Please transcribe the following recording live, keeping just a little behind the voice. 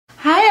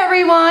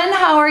everyone,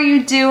 how are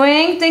you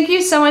doing? Thank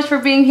you so much for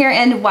being here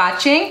and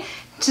watching.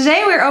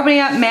 Today we're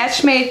opening up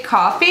Match Made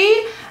coffee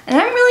and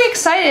I'm really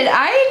excited.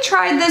 I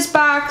tried this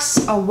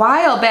box a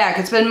while back.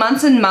 It's been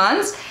months and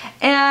months,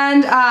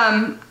 and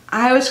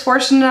I was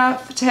fortunate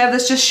enough to have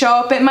this just show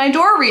up at my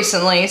door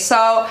recently,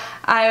 so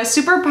I was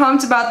super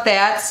pumped about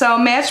that. So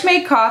Match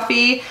Made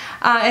Coffee,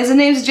 as the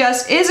name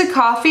suggests, is a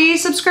coffee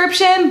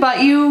subscription,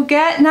 but you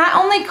get not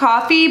only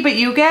coffee, but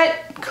you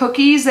get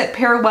cookies that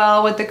pair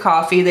well with the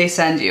coffee they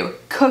send you.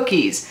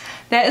 Cookies.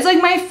 That is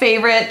like my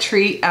favorite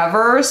treat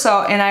ever,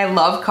 and I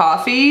love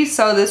coffee,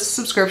 so this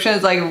subscription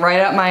is like right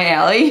up my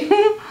alley.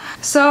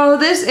 So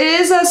this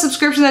is a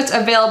subscription that's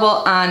available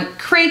on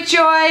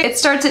Cratejoy. It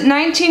starts at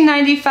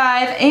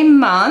 $19.95 a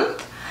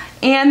month.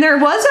 And there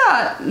was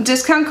a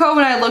discount code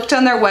when I looked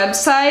on their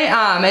website.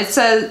 It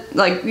said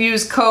like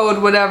use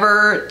code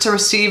whatever to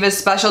receive a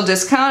special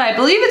discount. I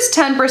believe it's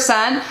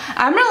 10%.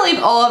 I'm gonna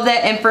leave all of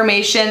that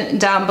information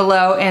down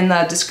below in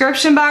the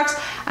description box.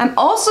 I'm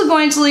also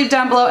going to leave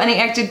down below any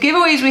active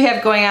giveaways we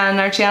have going on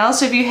our channel.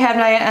 So if you have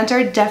not yet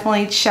entered,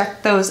 definitely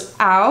check those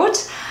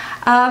out.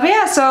 But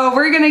yeah, so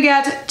we're gonna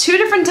get 2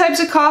 different types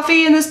of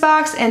coffee in this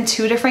box and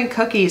 2 different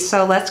cookies.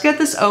 So let's get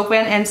this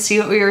open and see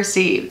what we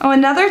receive. Oh,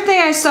 another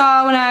thing I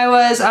saw when I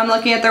was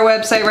looking at their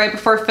website right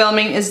before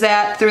filming is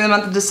that through the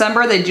month of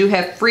December, they do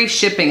have free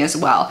shipping as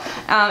well.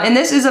 And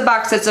this is a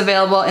box that's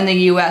available in the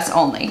US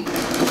only.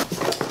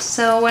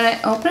 So when I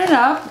open it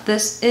up,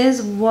 this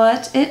is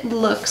what it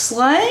looks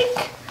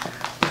like.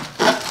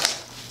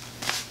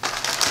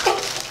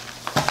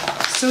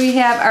 So we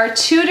have our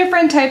 2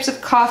 different types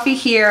of coffee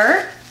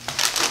here.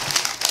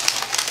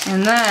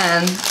 And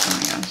then, oh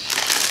my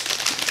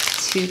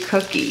gosh, 2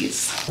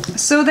 cookies.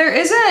 So there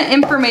isn't an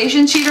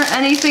information sheet or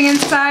anything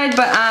inside,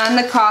 but on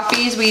the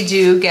coffees we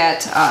do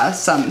get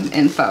some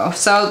info.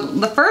 So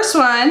the first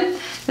one,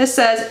 this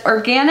says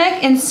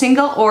organic and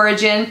single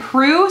origin,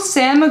 Peru,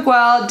 San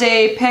Miguel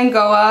de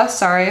Pangoa.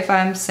 Sorry if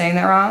I'm saying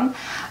that wrong.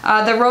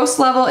 The roast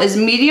level is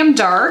medium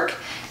dark.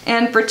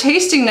 And for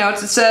tasting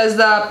notes, it says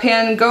the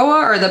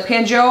Pangoa or the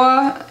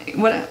Panjoa,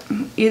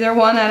 either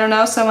one, I don't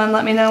know. Someone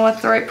let me know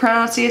what the right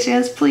pronunciation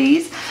is,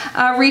 please.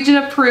 Region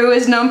of Peru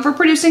is known for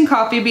producing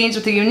coffee beans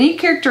with the unique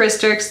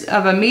characteristics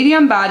of a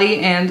medium body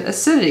and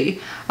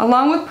acidity,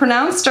 along with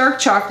pronounced dark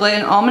chocolate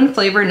and almond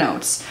flavor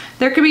notes.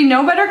 There could be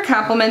no better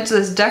complement to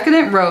this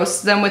decadent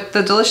roast than with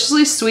the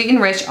deliciously sweet and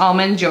rich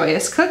almond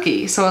joyous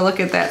cookie. So I'll look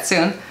at that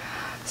soon.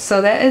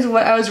 So that is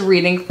what I was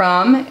reading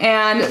from.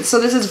 And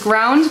so this is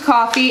ground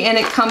coffee and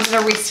it comes in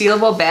a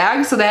resealable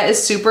bag, so that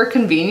is super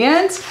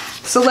convenient.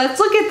 So let's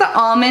look at the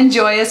almond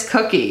joyous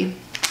cookie.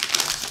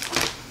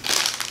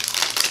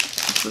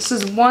 This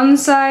is one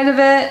side of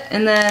it,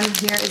 and then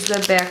here is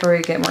the back where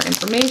we get more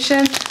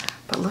information.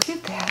 But look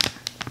at that.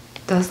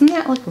 Doesn't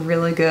that look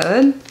really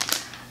good?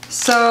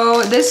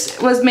 So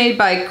this was made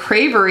by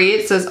Cravery.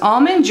 It says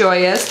almond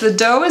joyous. The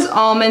dough is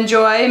almond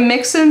joy.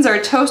 Mix-ins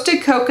are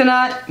toasted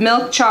coconut,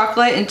 milk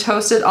chocolate, and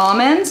toasted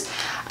almonds.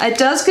 It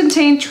does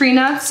contain tree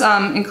nuts,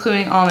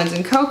 including almonds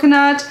and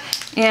coconut.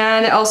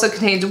 And it also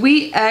contains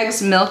wheat,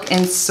 eggs, milk,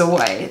 and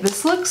soy.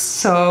 This looks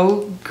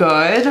so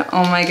good.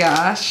 Oh my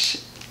gosh.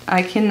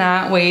 I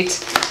cannot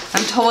wait.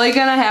 I'm totally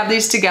gonna have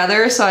these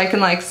together so I can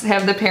like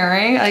have the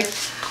pairing.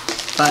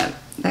 But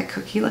that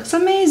cookie looks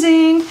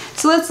amazing.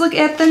 So let's look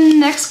at the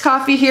next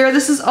coffee here.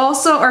 This is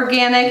also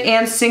organic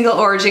and single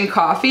origin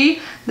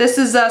coffee. This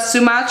is a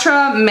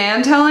Sumatra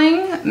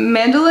Mandling.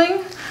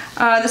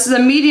 This is a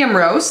medium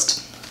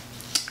roast.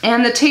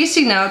 And the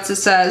tasting notes, it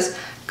says,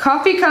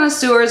 coffee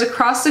connoisseurs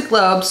across the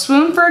globe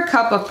swoon for a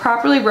cup of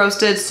properly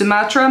roasted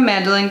Sumatra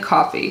Mandling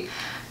coffee.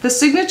 The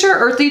signature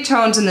earthy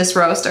tones in this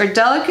roast are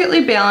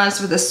delicately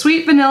balanced with a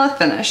sweet vanilla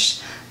finish.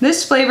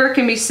 This flavor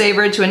can be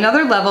savored to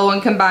another level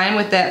when combined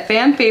with that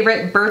fan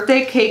favorite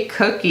birthday cake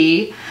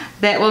cookie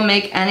that will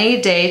make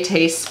any day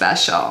taste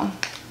special.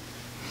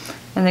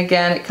 And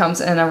again, it comes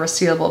in a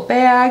resealable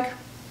bag.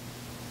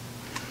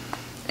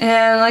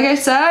 And like I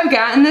said, I've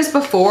gotten this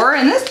before,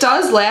 and this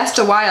does last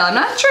a while. I'm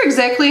not sure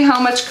exactly how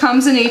much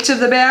comes in each of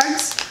the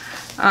bags,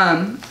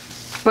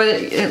 but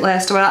it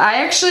lasts a while.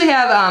 I actually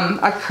have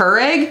a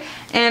Keurig,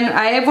 and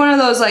I have one of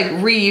those like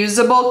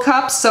reusable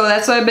cups, so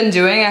that's what I've been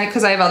doing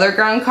because I have other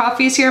ground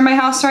coffees here in my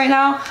house right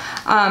now.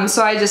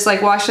 So I just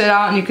like wash it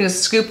out and you can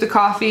just scoop the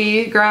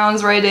coffee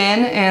grounds right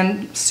in,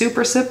 and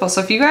super simple.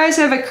 So if you guys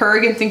have a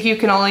Keurig and think you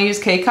can only use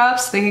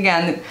K-cups, think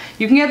again.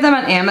 You can get them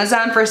on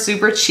Amazon for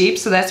super cheap,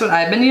 so that's what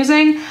I've been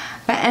using.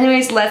 But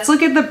anyways, let's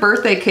look at the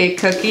birthday cake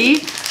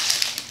cookie.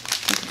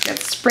 Got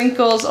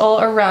sprinkles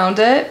all around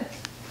it.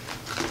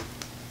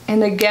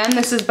 And again,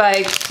 this is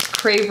by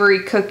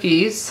Cravery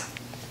Cookies.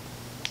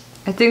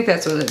 I think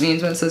that's what it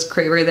means when it says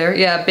Cravery there.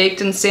 Yeah, baked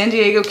in San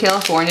Diego,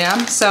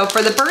 California. So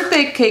for the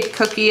birthday cake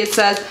cookie, it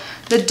says,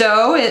 The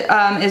dough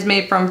is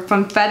made from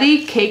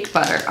funfetti cake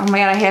butter. Oh my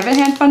god, I haven't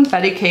had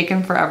funfetti cake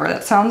in forever.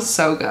 That sounds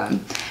so good.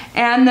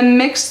 And the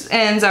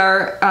mix-ins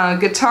are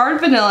guitar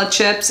vanilla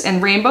chips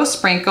and rainbow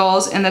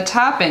sprinkles, and the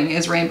topping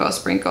is rainbow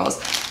sprinkles.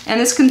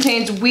 And this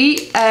contains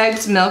wheat,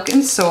 eggs, milk,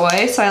 and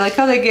soy. So I like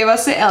how they give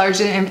us the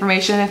allergen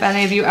information if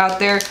any of you out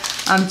there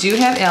do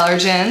have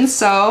allergens.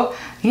 So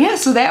yeah,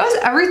 so that was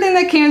everything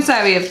that came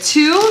inside. We have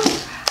 2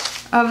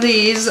 of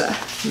these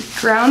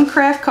ground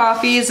craft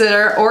coffees that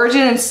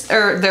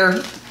are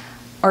they're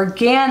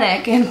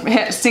organic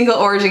and single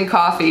origin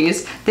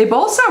coffees. They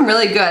both sound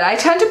really good. I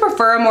tend to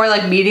prefer a more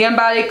like medium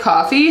bodied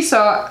coffee,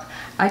 so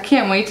I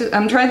can't wait to,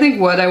 I'm trying to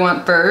think what I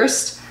want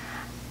first.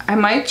 I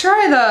might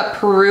try the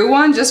Peru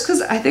one just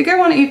because I think I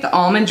want to eat the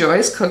Almond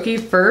Joys cookie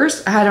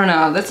first. I don't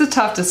know, that's a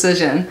tough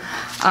decision.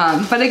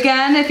 But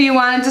again, if you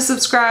wanted to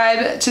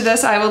subscribe to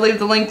this, I will leave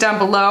the link down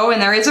below,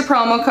 and there is a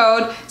promo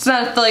code. It's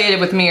not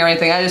affiliated with me or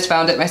anything, I just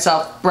found it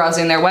myself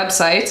browsing their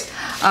website.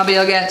 But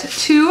you'll get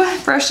 2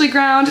 freshly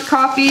ground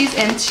coffees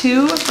and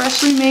 2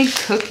 freshly made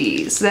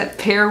cookies that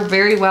pair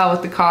very well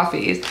with the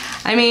coffees.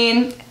 I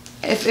mean,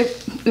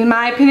 if in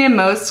my opinion,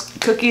 most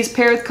cookies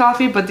pair with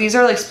coffee, but these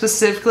are like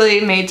specifically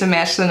made to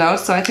match the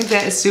notes, so I think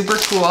that is super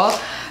cool.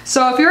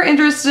 So if you're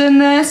interested in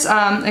this,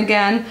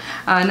 again,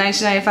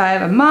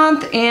 $19.95 a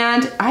month,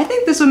 and I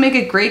think this would make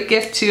a great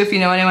gift too if you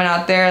know anyone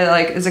out there that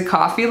like is a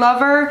coffee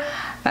lover.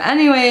 But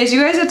anyways,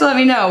 you guys have to let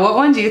me know, what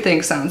one do you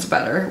think sounds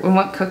better and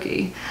what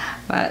cookie?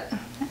 But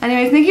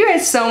anyways, thank you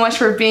guys so much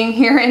for being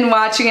here and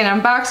watching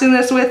and unboxing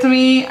this with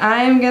me.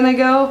 I'm gonna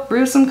go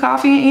brew some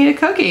coffee and eat a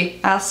cookie.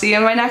 I'll see you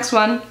in my next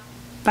one.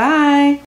 Bye.